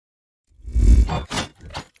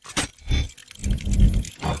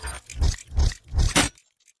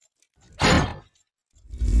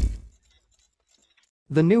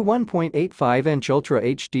The new 1.85-inch Ultra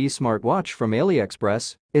HD smartwatch from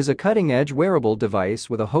Aliexpress is a cutting-edge wearable device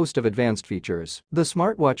with a host of advanced features. The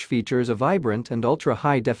smartwatch features a vibrant and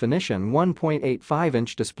ultra-high-definition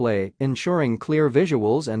 1.85-inch display, ensuring clear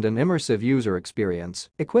visuals and an immersive user experience.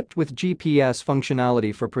 Equipped with GPS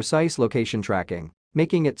functionality for precise location tracking,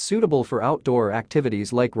 making it suitable for outdoor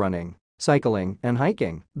activities like running, cycling, and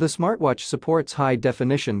hiking. The smartwatch supports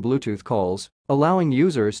high-definition Bluetooth calls, allowing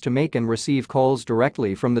users to make and receive calls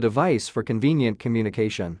directly from the device for convenient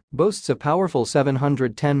communication. Boasts a powerful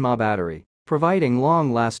 710 mAh battery, providing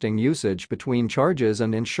long-lasting usage between charges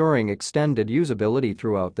and ensuring extended usability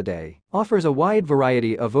throughout the day. Offers a wide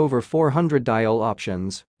variety of over 400 dial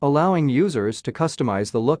options, allowing users to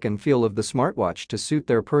customize the look and feel of the smartwatch to suit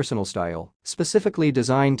their personal style. Specifically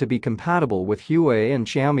designed to be compatible with Huawei and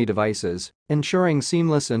Xiaomi devices, ensuring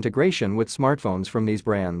seamless integration with smartphones from these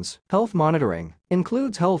brands. Health monitoring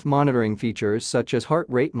includes health monitoring features such as heart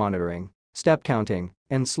rate monitoring, step counting,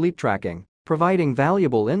 and sleep tracking, providing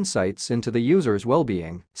valuable insights into the user's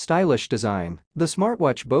well-being. Stylish design. The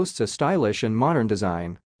smartwatch boasts a stylish and modern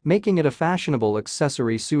design, making it a fashionable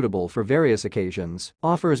accessory suitable for various occasions.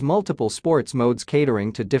 Offers multiple sports modes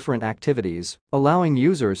catering to different activities, allowing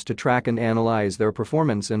users to track and analyze their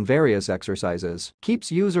performance in various exercises.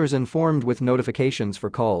 Keeps users informed with notifications for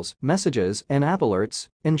calls, messages, and app alerts,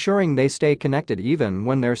 ensuring they stay connected even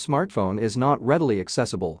when their smartphone is not readily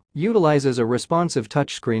accessible. Utilizes a responsive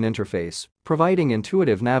touchscreen interface, providing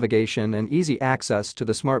intuitive navigation and easy access to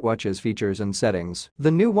the smartwatch's features and settings.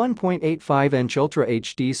 The new 1.85-inch Ultra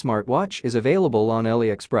HD smartwatch is available on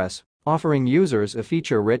AliExpress, offering users a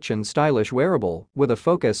feature-rich and stylish wearable with a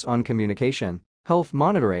focus on communication, health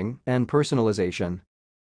monitoring, and personalization.